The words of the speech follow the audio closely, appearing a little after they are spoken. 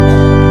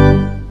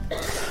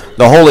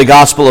The Holy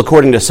Gospel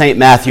according to St.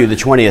 Matthew, the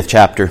 20th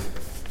chapter.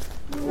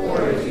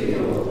 Glory to you,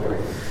 Lord.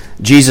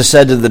 Jesus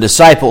said to the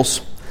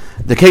disciples,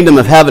 "The kingdom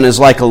of heaven is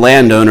like a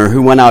landowner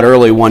who went out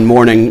early one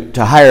morning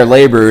to hire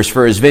laborers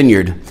for his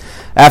vineyard.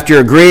 After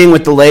agreeing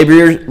with the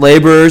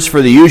laborers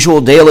for the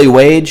usual daily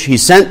wage, he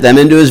sent them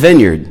into his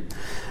vineyard.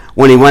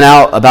 When he went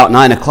out about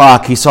 9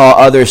 o'clock, he saw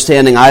others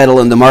standing idle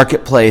in the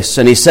marketplace,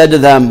 and he said to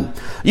them,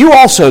 'You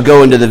also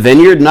go into the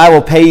vineyard, and I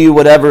will pay you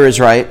whatever is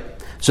right.'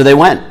 So they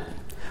went.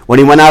 When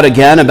he went out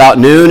again about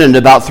noon and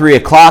about 3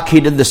 o'clock, he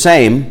did the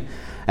same.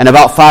 And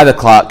about 5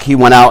 o'clock, he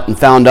went out and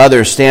found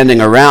others standing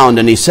around,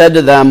 and he said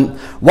to them,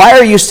 'Why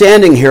are you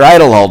standing here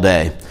idle all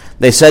day?'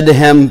 They said to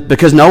him,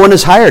 'Because no one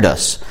has hired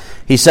us.'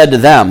 He said to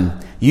them,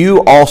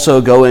 'You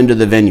also go into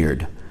the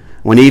vineyard.'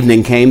 When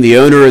evening came, the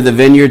owner of the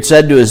vineyard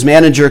said to his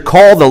manager,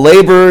 'Call the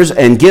laborers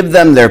and give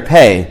them their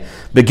pay,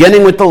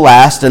 beginning with the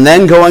last and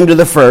then going to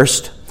the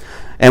first.'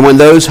 And when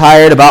those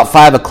hired about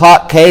 5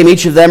 o'clock came,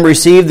 each of them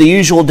received the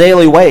usual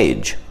daily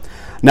wage.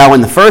 Now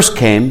when the first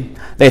came,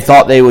 they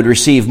thought they would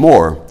receive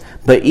more,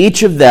 but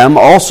each of them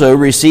also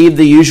received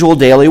the usual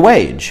daily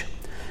wage.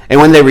 And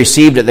when they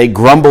received it, they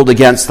grumbled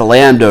against the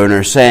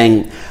landowner,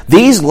 saying,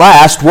 'These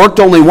last worked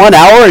only 1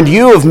 hour, and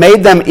you have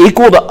made them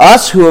equal to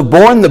us who have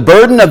borne the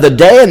burden of the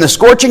day and the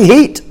scorching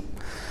heat.'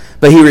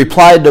 But he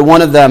replied to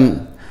one of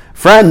them,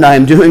 'Friend, I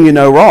am doing you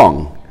no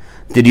wrong.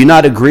 Did you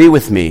not agree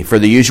with me for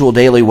the usual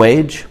daily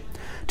wage?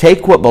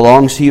 Take what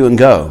belongs to you and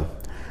go.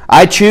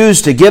 I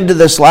choose to give to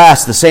this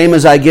last the same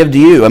as I give to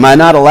you. Am I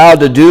not allowed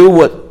to do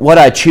what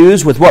I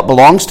choose with what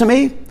belongs to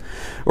me?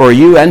 Or are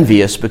you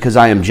envious because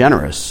I am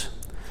generous?'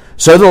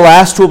 So the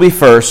last will be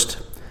first,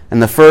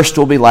 and the first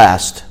will be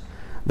last."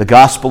 The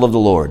gospel of the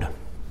Lord.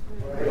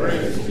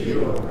 Praise to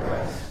you, O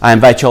Christ. I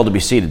invite you all to be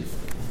seated.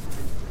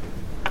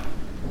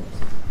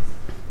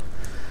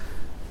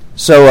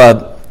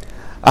 So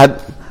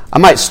I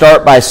might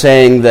start by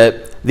saying that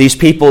these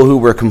people who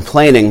were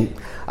complaining,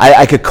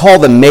 I could call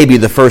them maybe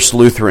the first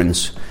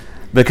Lutherans,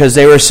 because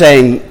they were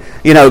saying,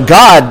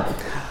 God,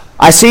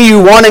 I see you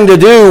wanting to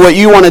do what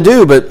you want to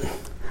do, but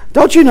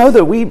don't you know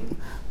that we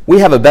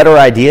have a better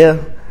idea?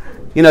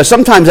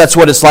 Sometimes that's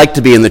what it's like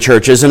to be in the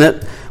church, isn't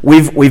it?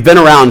 We've been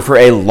around for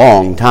a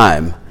long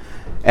time.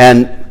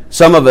 And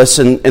some of us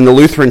in the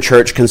Lutheran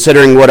Church,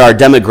 considering what our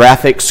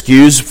demographic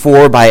skews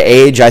for by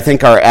age, I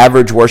think our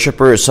average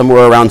worshiper is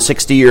somewhere around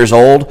 60 years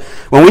old.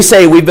 When we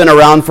say we've been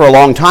around for a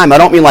long time, I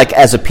don't mean like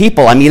as a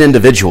people, I mean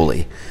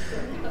individually.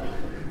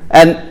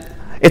 And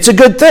it's a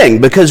good thing,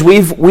 because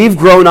we've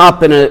grown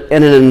up in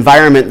an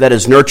environment that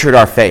has nurtured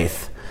our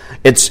faith.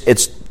 It's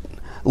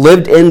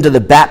lived into the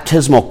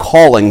baptismal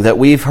calling that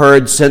we've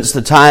heard since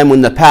the time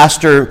when the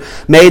pastor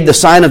made the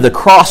sign of the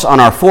cross on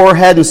our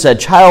forehead and said,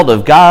 "Child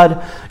of God,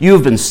 you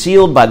have been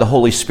sealed by the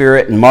Holy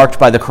Spirit and marked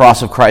by the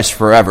cross of Christ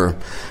forever."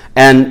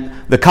 And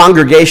the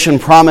congregation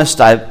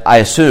promised, I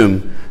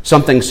assume,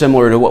 something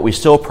similar to what we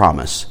still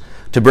promise,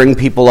 to bring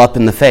people up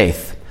in the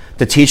faith,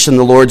 to teach them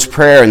the Lord's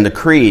Prayer and the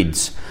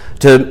creeds,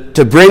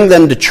 to bring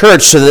them to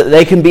church so that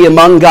they can be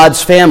among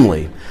God's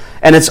family.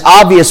 And it's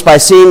obvious by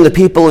seeing the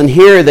people in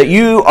here that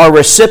you are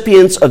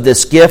recipients of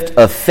this gift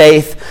of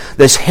faith,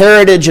 this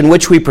heritage in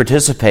which we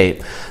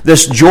participate,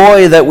 this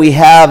joy that we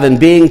have in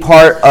being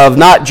part of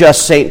not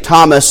just St.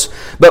 Thomas,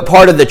 but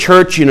part of the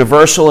Church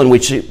Universal, in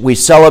which we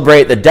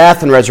celebrate the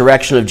death and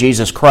resurrection of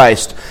Jesus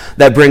Christ,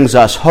 that brings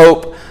us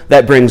hope,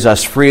 that brings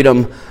us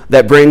freedom,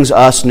 that brings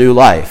us new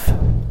life.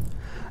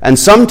 And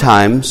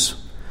sometimes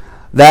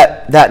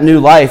that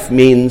new life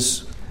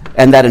means,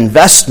 and that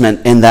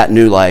investment in that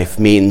new life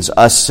means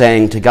us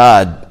saying to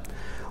God,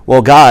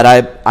 "Well, God,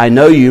 I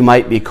know you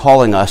might be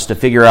calling us to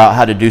figure out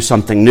how to do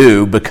something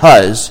new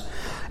because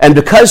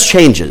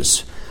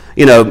changes,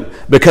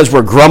 because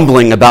we're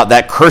grumbling about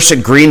that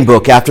cursed green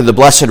book after the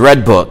blessed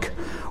red book,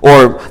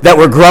 or that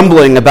we're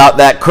grumbling about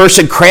that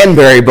cursed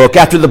cranberry book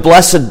after the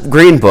blessed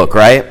green book,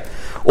 right?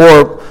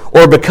 Or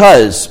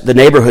because the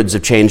neighborhoods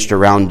have changed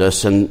around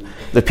us and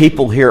the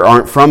people here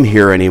aren't from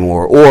here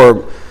anymore,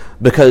 or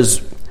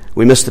because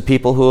we miss the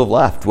people who have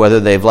left, whether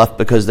they've left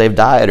because they've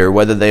died, or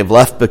whether they've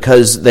left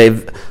because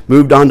they've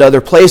moved on to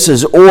other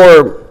places,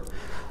 or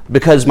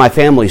because my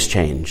family's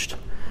changed.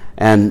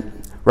 And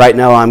right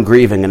now I'm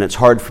grieving and it's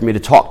hard for me to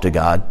talk to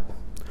God.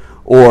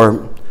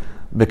 Or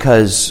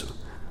because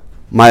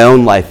my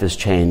own life has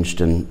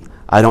changed and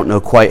I don't know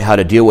quite how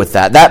to deal with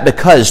that. That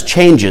because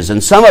changes,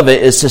 and some of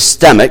it is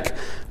systemic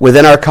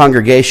within our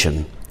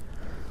congregation.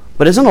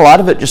 But isn't a lot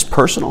of it just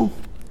personal?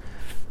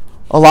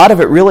 A lot of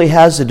it really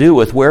has to do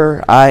with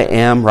where I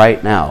am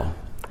right now.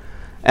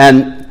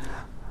 And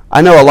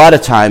I know a lot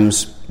of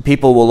times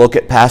people will look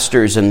at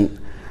pastors and,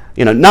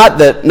 not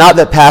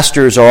that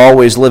pastors are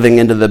always living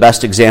into the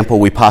best example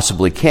we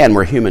possibly can.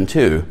 We're human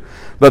too.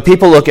 But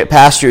people look at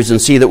pastors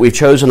and see that we've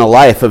chosen a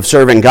life of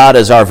serving God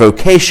as our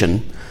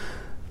vocation.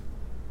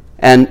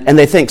 And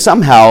they think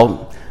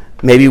somehow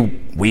maybe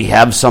we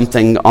have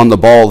something on the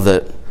ball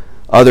that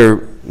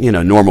other,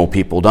 normal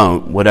people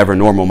don't, whatever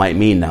normal might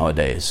mean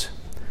nowadays.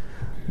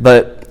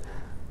 But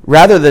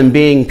rather than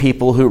being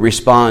people who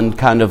respond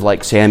kind of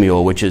like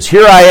Samuel, which is,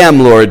 "Here I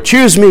am, Lord,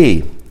 choose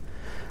me,"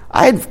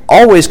 I've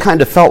always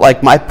kind of felt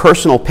like my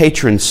personal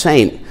patron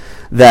saint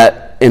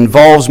that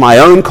involves my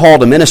own call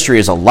to ministry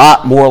is a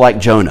lot more like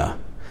Jonah.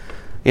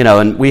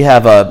 And we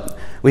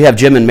have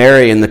Jim and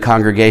Mary in the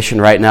congregation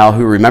right now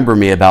who remember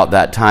me about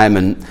that time,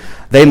 and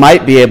they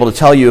might be able to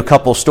tell you a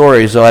couple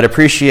stories, though I'd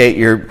appreciate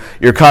your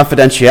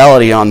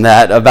confidentiality on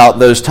that, about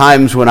those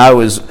times when I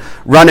was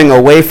running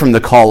away from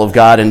the call of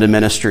God into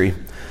ministry.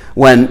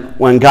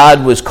 When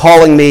God was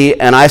calling me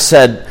and I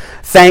said,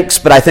 "Thanks,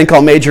 but I think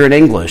I'll major in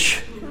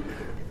English."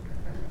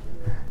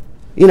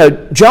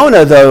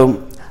 Jonah,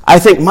 though, I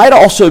think might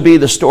also be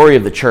the story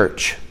of the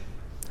church.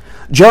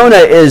 Jonah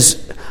is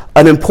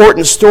an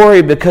important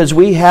story because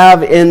we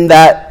have in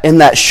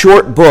that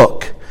short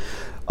book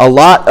a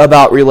lot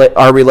about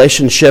our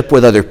relationship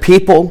with other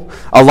people,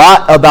 a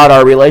lot about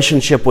our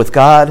relationship with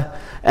God,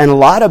 and a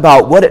lot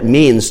about what it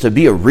means to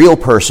be a real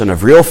person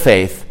of real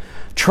faith,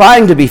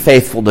 trying to be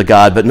faithful to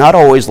God, but not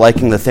always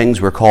liking the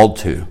things we're called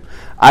to.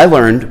 I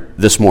learned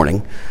this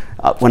morning,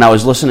 when I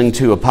was listening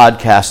to a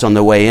podcast on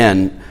the way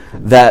in,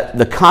 that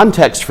the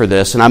context for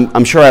this, and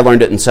I'm sure I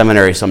learned it in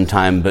seminary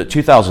sometime, but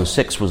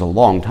 2006 was a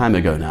long time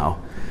ago now,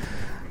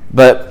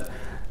 but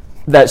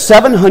that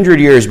 700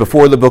 years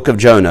before the book of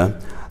Jonah,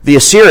 the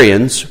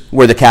Assyrians,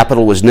 where the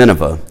capital was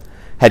Nineveh,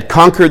 had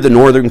conquered the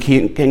northern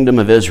kingdom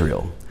of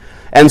Israel.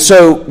 And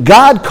so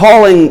God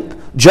calling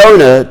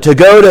Jonah to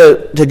go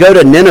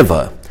to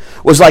Nineveh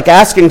was like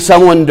asking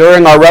someone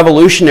during our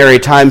revolutionary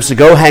times to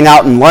go hang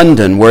out in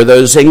London where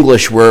those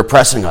English were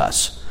oppressing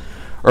us.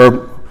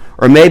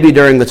 Or maybe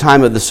during the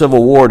time of the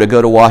Civil War to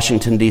go to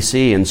Washington,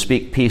 D.C. and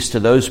speak peace to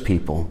those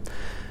people.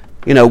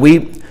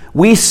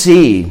 We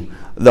see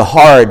the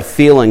hard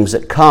feelings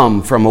that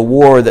come from a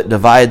war that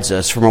divides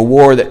us, from a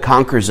war that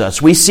conquers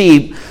us. We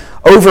see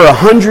over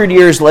 100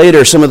 years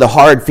later some of the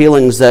hard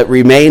feelings that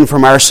remain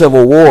from our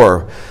Civil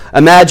War.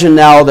 Imagine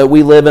now that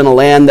we live in a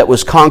land that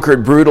was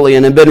conquered brutally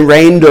and had been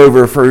reigned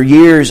over for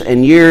years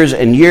and years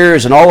and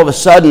years, and all of a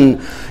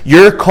sudden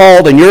you're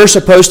called and you're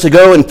supposed to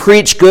go and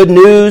preach good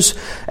news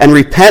and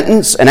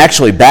repentance, and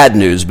actually bad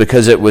news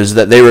because it was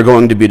that they were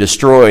going to be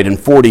destroyed in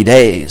 40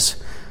 days.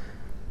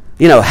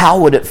 How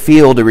would it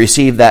feel to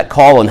receive that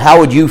call, and how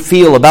would you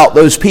feel about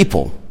those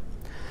people?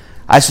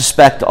 I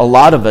suspect a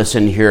lot of us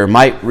in here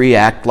might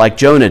react like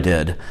Jonah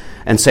did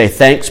and say,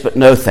 "Thanks, but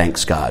no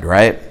thanks, God,"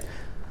 right?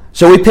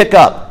 So we pick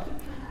up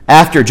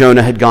after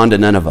Jonah had gone to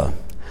Nineveh,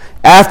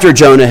 after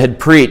Jonah had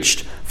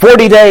preached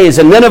 40 days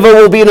and Nineveh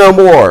will be no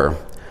more.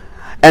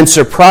 And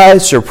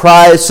surprise,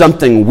 surprise,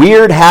 something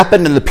weird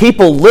happened and the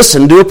people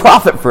listened to a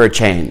prophet for a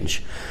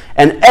change.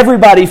 And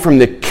everybody from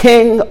the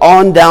king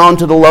on down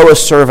to the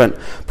lowest servant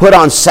put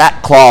on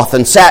sackcloth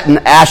and sat in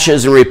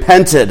ashes and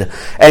repented.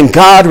 And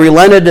God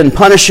relented in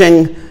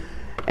punishing.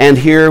 And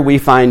here we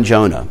find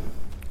Jonah.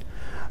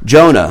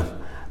 Jonah,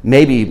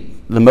 maybe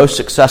the most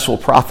successful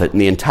prophet in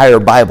the entire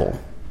Bible,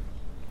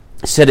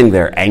 sitting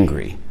there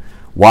angry.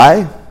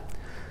 Why?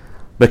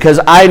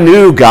 Because I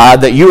knew, God,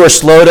 that you are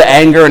slow to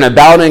anger and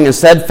abounding in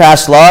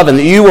steadfast love, and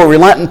that you will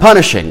relent in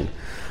punishing.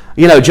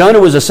 Jonah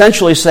was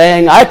essentially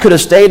saying, I could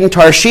have stayed in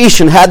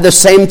Tarshish and had the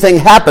same thing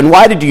happen.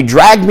 Why did you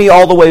drag me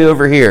all the way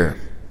over here?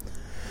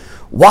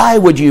 Why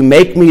would you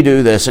make me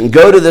do this and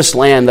go to this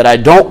land that I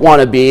don't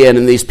want to be in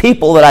and these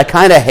people that I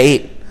kind of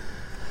hate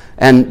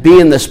and be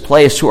in this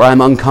place where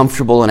I'm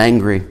uncomfortable and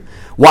angry?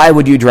 Why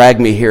would you drag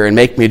me here and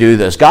make me do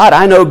this? God,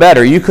 I know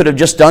better. You could have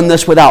just done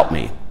this without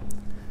me.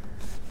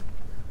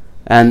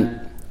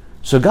 And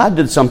so God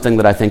did something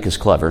that I think is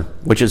clever,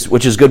 which is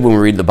good when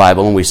we read the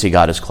Bible and we see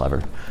God as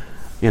clever.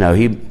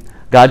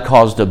 God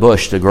caused a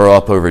bush to grow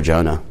up over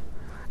Jonah.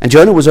 And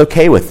Jonah was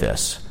okay with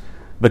this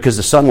because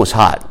the sun was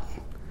hot.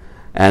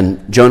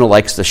 And Jonah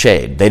likes the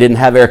shade. They didn't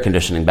have air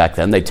conditioning back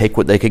then. They'd take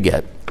what they could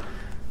get.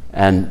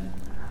 And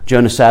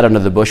Jonah sat under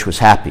the bush, was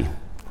happy.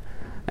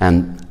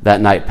 And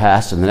that night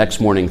passed, and the next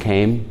morning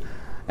came,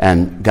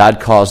 and God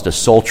caused a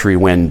sultry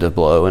wind to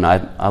blow. And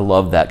I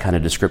love that kind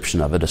of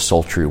description of it, a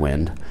sultry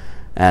wind.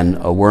 And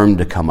a worm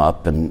to come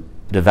up and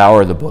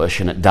devour the bush,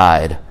 and it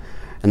died.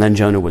 And then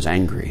Jonah was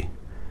angry.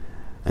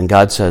 And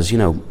God says,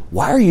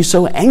 why are you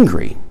so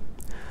angry?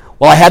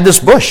 Well, I had this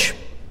bush.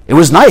 It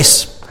was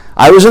nice.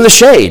 I was in the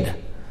shade.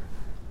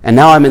 And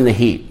now I'm in the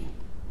heat.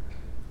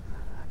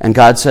 And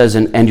God says,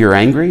 and you're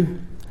angry?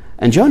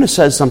 And Jonah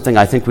says something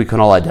I think we can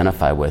all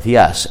identify with.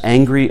 Yes,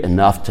 angry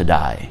enough to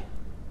die.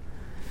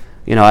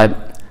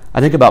 I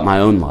think about my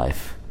own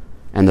life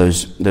and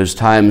those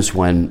times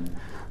when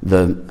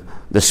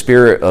the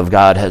Spirit of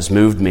God has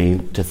moved me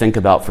to think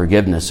about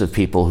forgiveness of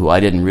people who I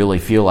didn't really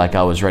feel like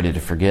I was ready to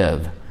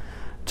forgive,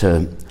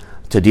 to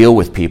deal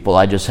with people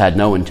I just had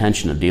no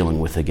intention of dealing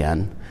with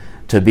again,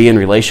 to be in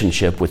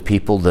relationship with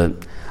people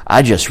that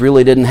I just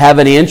really didn't have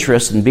any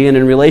interest in being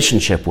in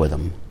relationship with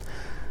them.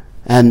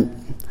 And,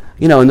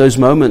 in those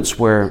moments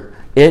where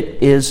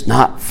it is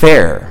not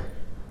fair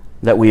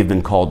that we have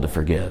been called to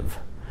forgive,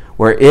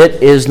 where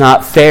it is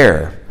not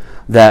fair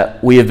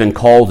that we have been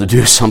called to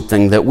do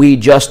something that we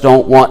just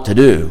don't want to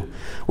do,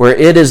 where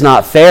it is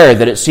not fair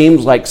that it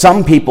seems like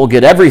some people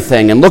get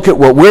everything and look at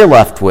what we're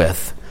left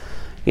with.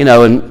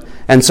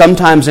 And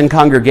sometimes in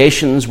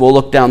congregations we'll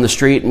look down the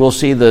street and we'll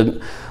see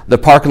the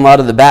parking lot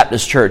of the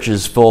Baptist church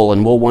is full,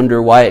 and we'll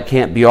wonder why it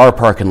can't be our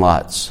parking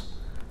lots.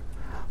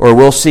 Or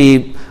we'll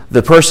see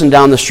the person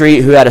down the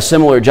street who had a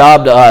similar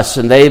job to us,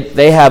 and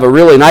they have a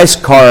really nice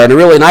car and a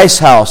really nice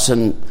house,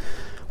 and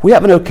we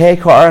have an okay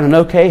car and an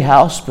okay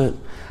house, but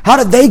how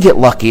did they get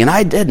lucky and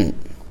I didn't?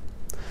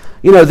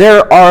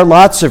 There are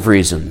lots of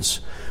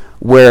reasons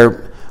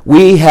where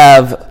we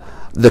have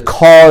the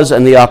cause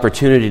and the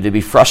opportunity to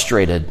be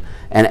frustrated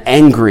and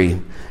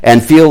angry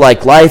and feel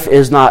like life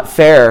is not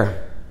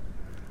fair.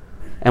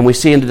 And we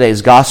see in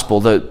today's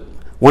gospel that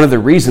one of the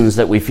reasons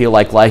that we feel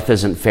like life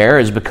isn't fair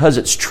is because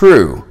it's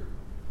true.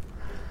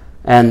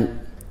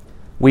 And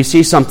we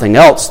see something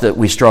else that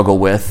we struggle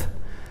with.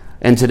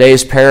 In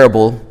today's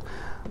parable,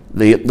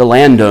 the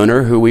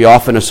landowner, who we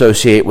often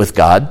associate with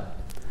God,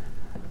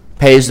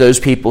 pays those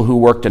people who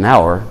worked an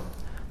hour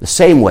the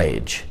same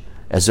wage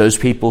as those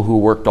people who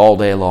worked all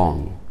day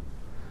long.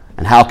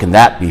 And how can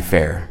that be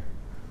fair?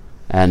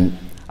 And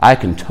I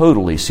can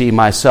totally see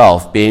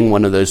myself being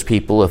one of those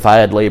people, if I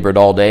had labored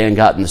all day and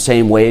gotten the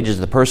same wage as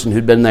the person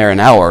who'd been there an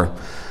hour,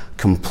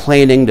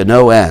 complaining to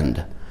no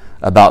end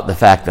about the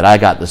fact that I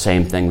got the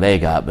same thing they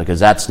got, because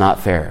that's not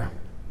fair.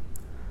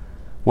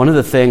 One of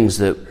the things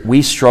that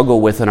we struggle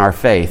with in our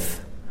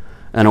faith,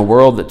 in a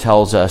world that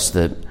tells us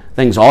that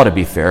things ought to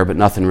be fair, but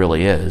nothing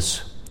really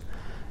is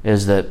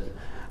that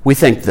we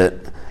think that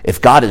if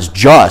God is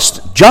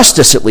just,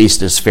 justice at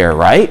least is fair,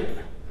 right?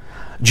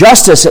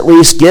 Justice at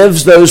least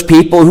gives those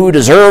people who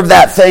deserve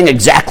that thing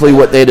exactly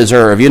what they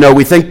deserve.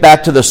 We think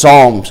back to the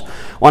Psalms.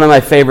 One of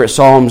my favorite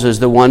Psalms is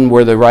the one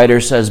where the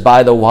writer says,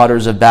 "By the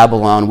waters of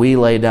Babylon, we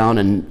lay down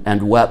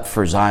and wept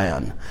for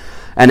Zion."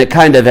 And it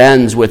kind of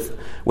ends with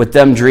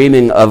them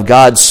dreaming of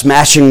God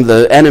smashing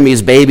the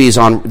enemy's babies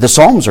on, the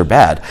Psalms are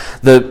bad,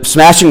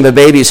 smashing the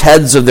babies'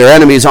 heads of their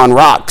enemies on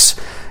rocks.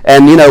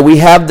 And, we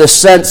have this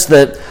sense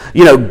that,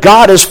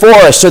 God is for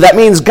us, so that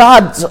means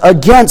God's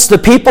against the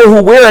people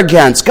who we're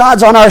against.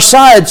 God's on our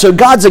side, so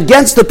God's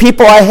against the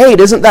people I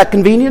hate. Isn't that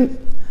convenient?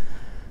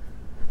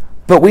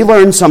 But we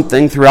learn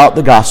something throughout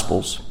the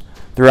Gospels,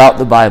 throughout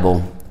the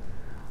Bible,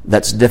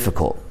 that's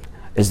difficult,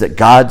 is that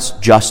God's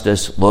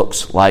justice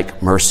looks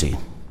like mercy.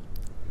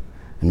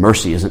 And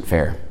mercy isn't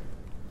fair.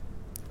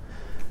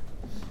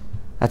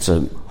 That's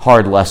a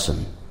hard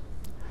lesson.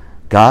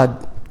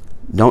 God,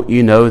 don't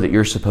you know that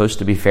you're supposed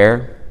to be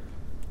fair?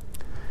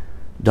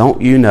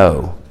 Don't you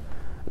know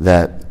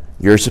that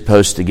you're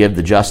supposed to give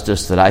the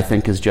justice that I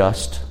think is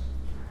just?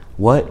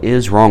 What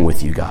is wrong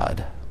with you,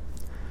 God?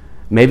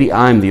 Maybe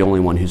I'm the only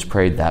one who's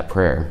prayed that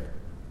prayer,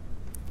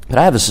 but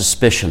I have a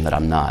suspicion that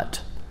I'm not.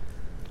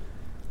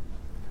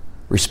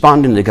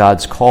 Responding to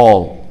God's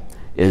call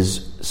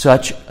is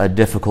such a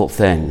difficult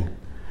thing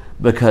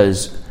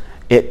because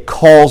it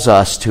calls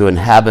us to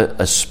inhabit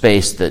a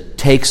space that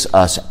takes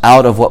us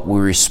out of what we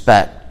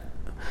respect.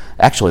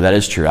 Actually, that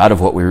is true, out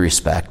of what we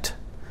respect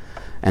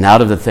and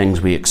out of the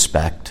things we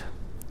expect,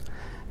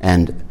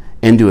 and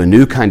into a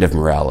new kind of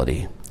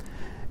morality,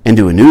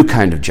 into a new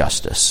kind of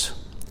justice,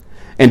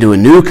 into a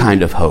new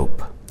kind of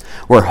hope,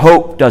 where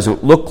hope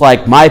doesn't look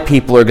like my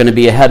people are going to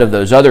be ahead of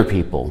those other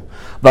people,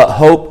 but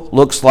hope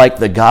looks like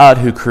the God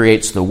who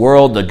creates the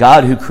world, the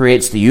God who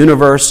creates the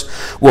universe,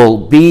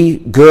 will be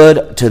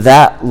good to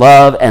that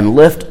love and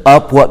lift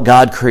up what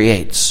God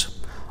creates,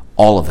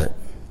 all of it.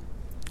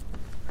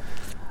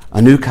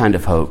 A new kind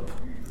of hope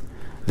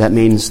that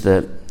means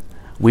that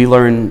we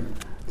learn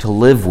to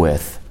live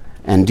with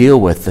and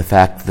deal with the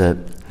fact that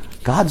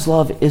God's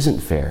love isn't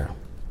fair,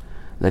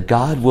 that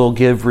God will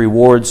give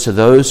rewards to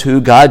those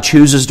who God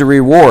chooses to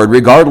reward,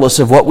 regardless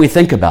of what we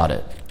think about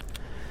it.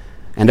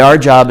 And our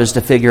job is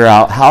to figure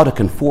out how to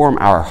conform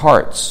our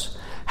hearts,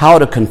 how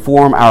to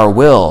conform our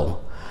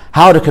will,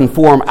 how to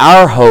conform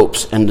our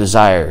hopes and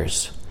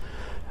desires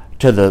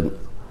to the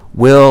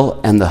will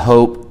and the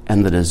hope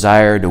and the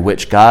desire to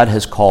which God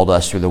has called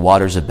us through the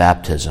waters of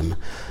baptism,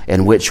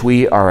 in which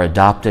we are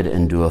adopted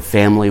into a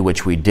family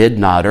which we did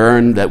not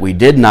earn, that we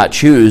did not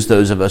choose,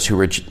 those of us who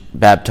were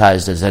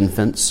baptized as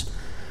infants,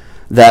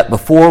 that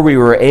before we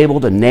were able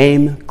to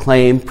name,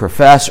 claim,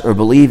 profess, or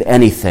believe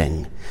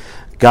anything,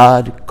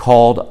 God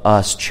called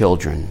us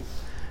children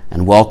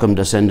and welcomed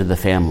us into the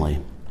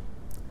family.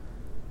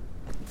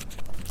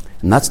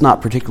 And that's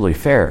not particularly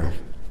fair,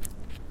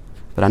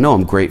 but I know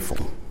I'm grateful.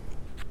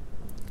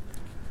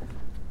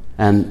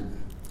 And,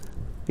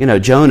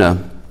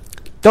 Jonah,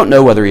 don't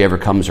know whether he ever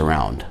comes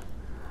around.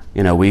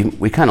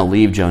 We kind of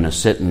leave Jonah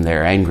sitting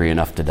there angry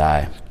enough to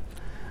die.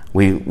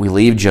 We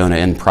leave Jonah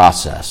in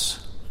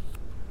process.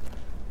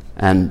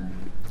 And,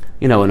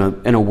 in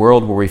a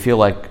world where we feel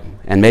like,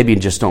 and maybe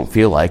just don't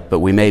feel like, but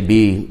we may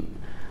be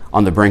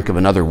on the brink of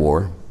another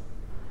war,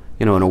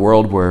 in a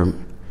world where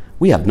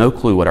we have no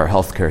clue what our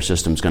healthcare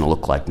system is going to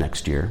look like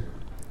next year,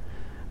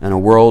 in a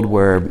world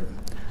where,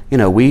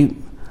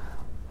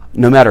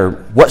 no matter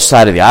what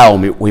side of the aisle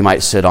we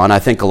might sit on, I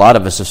think a lot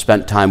of us have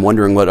spent time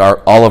wondering what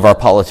all of our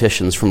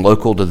politicians from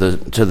local to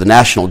the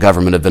national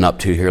government have been up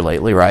to here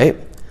lately, right?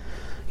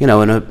 You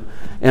know,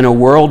 in a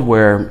world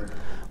where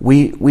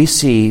we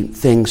see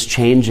things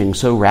changing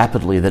so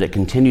rapidly that it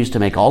continues to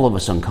make all of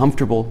us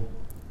uncomfortable,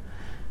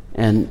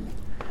 and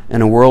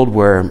in a world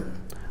where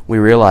we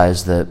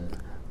realize that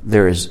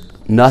there is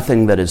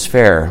nothing that is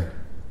fair,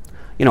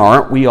 you know,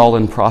 aren't we all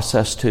in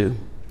process too?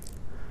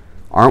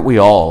 Aren't we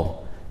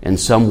all, in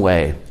some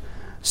way,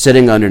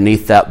 sitting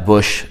underneath that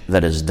bush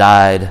that has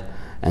died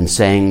and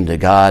saying to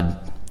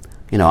God,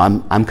 you know,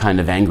 I'm kind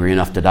of angry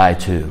enough to die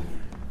too?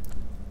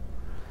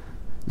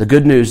 The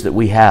good news that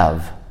we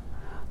have,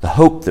 the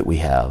hope that we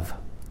have,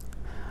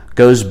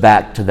 goes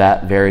back to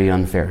that very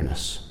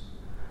unfairness.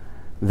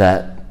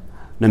 That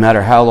no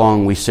matter how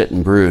long we sit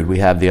and brood, we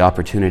have the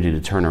opportunity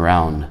to turn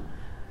around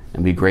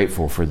and be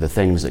grateful for the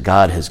things that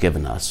God has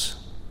given us.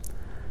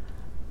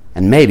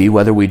 And maybe,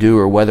 whether we do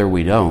or whether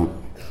we don't,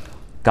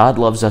 God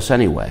loves us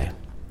anyway.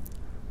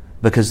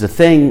 Because the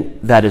thing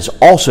that is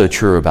also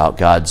true about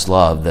God's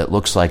love that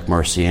looks like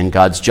mercy and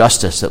God's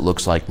justice that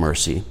looks like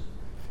mercy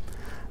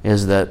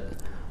is that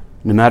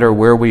no matter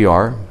where we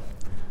are,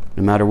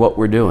 no matter what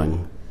we're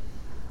doing,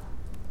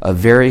 a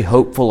very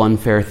hopeful,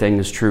 unfair thing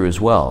is true as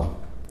well.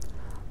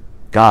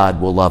 God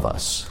will love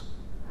us,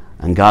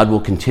 and God will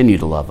continue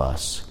to love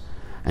us,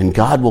 and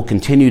God will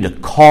continue to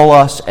call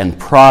us and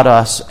prod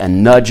us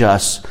and nudge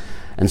us,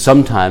 and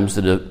sometimes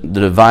the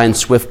divine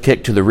swift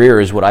kick to the rear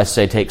is what I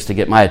say takes to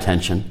get my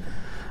attention.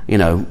 You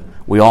know,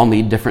 we all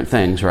need different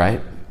things,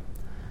 right?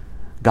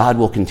 God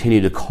will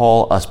continue to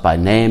call us by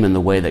name in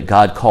the way that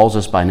God calls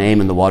us by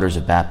name in the waters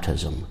of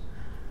baptism,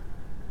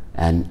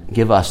 and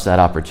give us that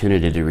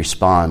opportunity to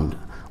respond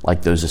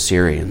like those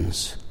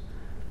Assyrians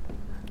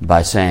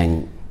by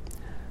saying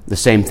the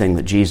same thing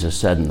that Jesus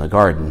said in the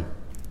garden: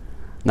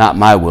 not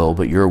my will,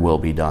 but your will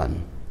be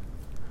done.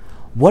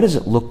 What does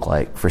it look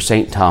like for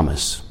St.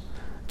 Thomas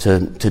to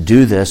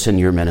do this in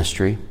your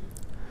ministry?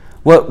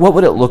 What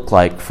would it look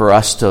like for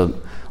us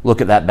to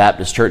look at that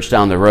Baptist church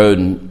down the road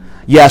and,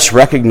 yes,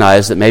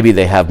 recognize that maybe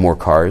they have more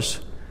cars,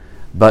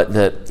 but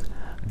that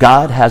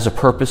God has a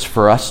purpose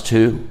for us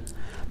too?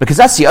 Because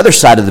that's the other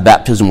side of the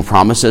baptismal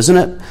promise, isn't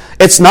it?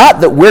 It's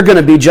not that we're going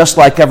to be just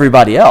like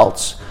everybody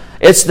else.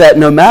 It's that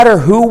no matter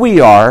who we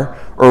are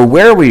or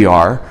where we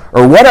are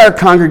or what our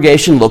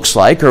congregation looks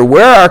like or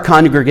where our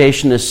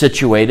congregation is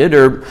situated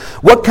or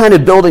what kind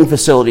of building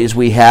facilities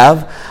we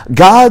have,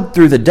 God,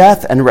 through the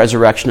death and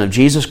resurrection of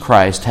Jesus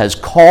Christ, has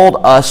called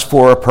us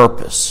for a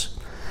purpose.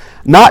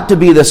 Not to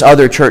be this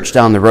other church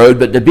down the road,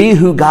 but to be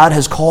who God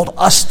has called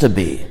us to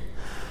be.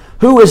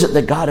 Who is it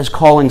that God is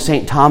calling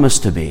St. Thomas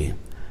to be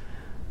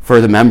for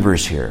the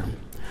members here?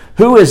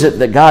 Who is it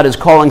that God is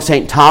calling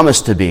St.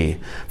 Thomas to be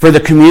for the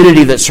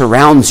community that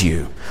surrounds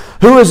you?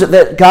 Who is it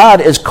that God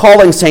is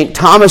calling St.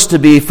 Thomas to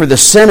be for the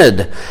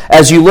synod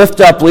as you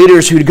lift up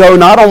leaders who go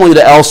not only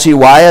to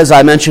LCY, as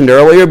I mentioned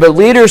earlier, but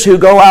leaders who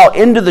go out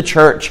into the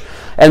church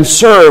and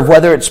serve,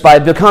 whether it's by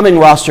becoming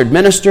rostered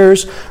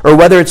ministers, or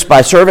whether it's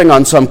by serving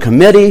on some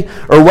committee,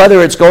 or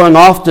whether it's going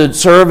off to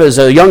serve as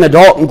a young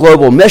adult in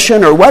global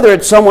mission, or whether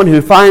it's someone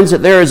who finds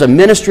that there is a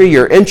ministry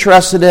you're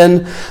interested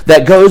in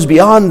that goes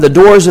beyond the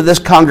doors of this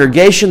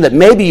congregation that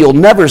maybe you'll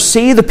never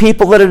see the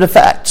people that it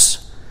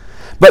affects,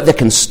 but that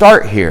can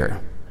start here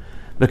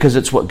because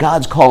it's what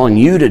God's calling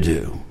you to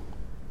do.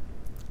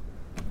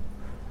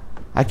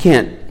 I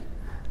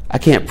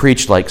can't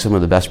preach like some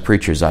of the best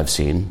preachers I've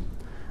seen.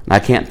 And I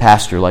can't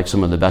pastor like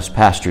some of the best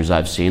pastors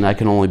I've seen. I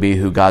can only be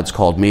who God's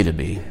called me to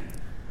be.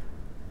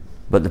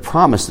 But the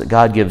promise that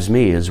God gives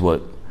me is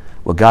what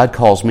God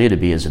calls me to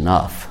be is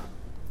enough.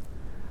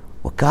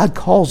 What God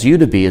calls you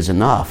to be is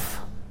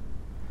enough.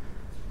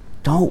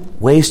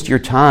 Don't waste your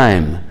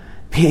time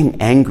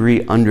being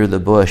angry under the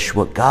bush.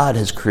 What God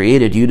has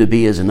created you to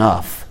be is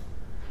enough.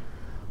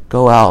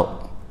 Go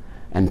out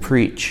and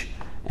preach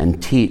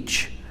and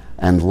teach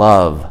and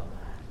love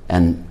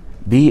and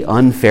be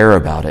unfair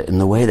about it in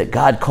the way that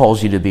God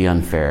calls you to be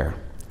unfair.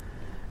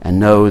 And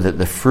know that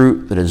the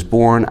fruit that is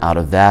born out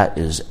of that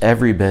is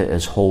every bit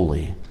as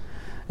holy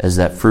as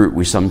that fruit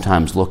we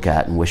sometimes look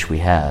at and wish we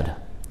had.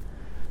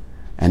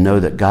 And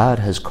know that God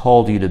has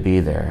called you to be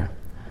there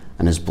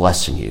and is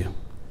blessing you.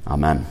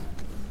 Amen.